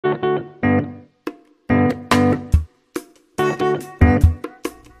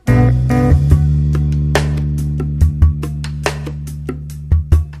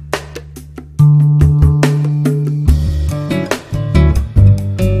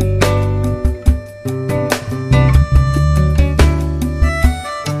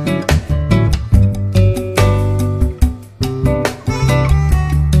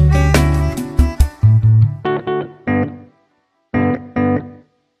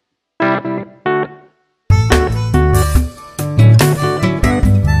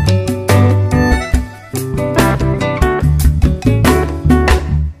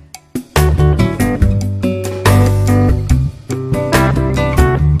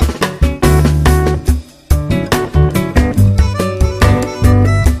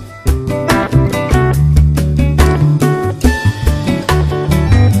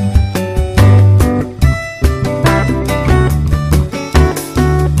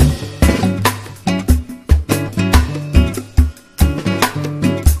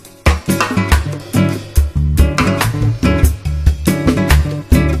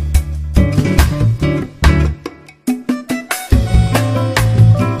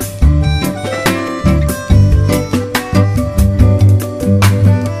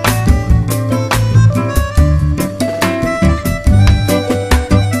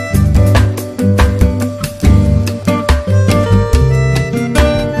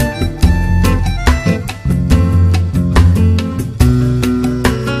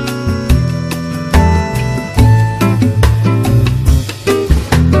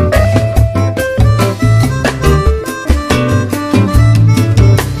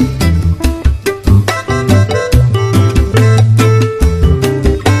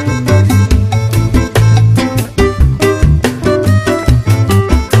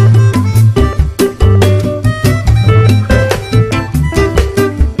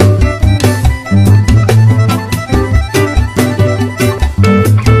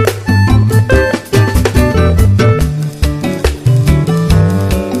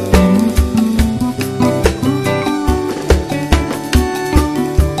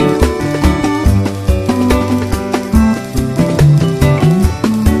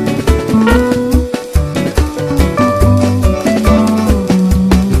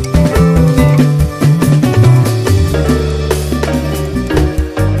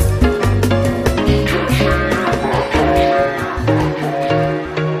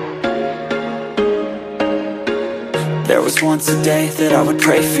once a day that I would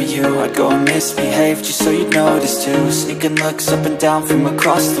pray for you. I'd go and misbehave just so you'd notice too. Sneaking looks up and down from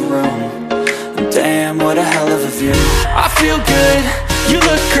across the room. And damn, what a hell of a view. I feel good, you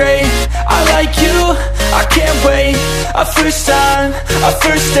look great, I like you, I can't wait. A first time, a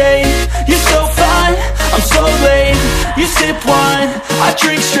first date, you're so fine, I'm so late. You sip wine, I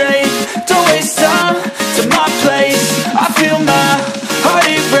drink straight. Don't waste time to my place. I feel my heart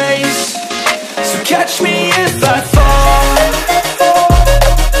erase. So catch me if I fall.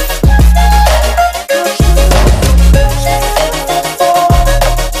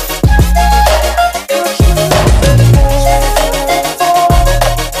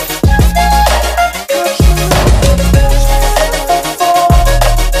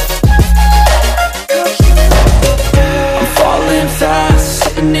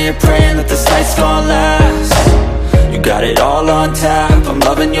 Praying that this night's gonna last. You got it all on tap, I'm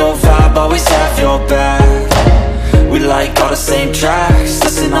loving your vibe, always have your back. We like all the same tracks,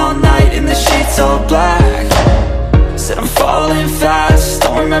 listen all night in the sheets all black. Said I'm falling fast,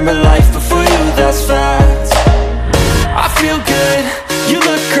 don't remember life before you, that's fact. I feel good, you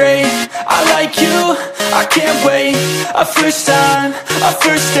look great, I like you, I can't wait. A first time, a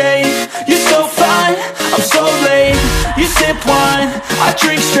first date, you're so fine, I'm so late. You sip wine, I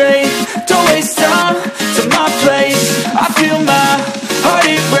drink straight.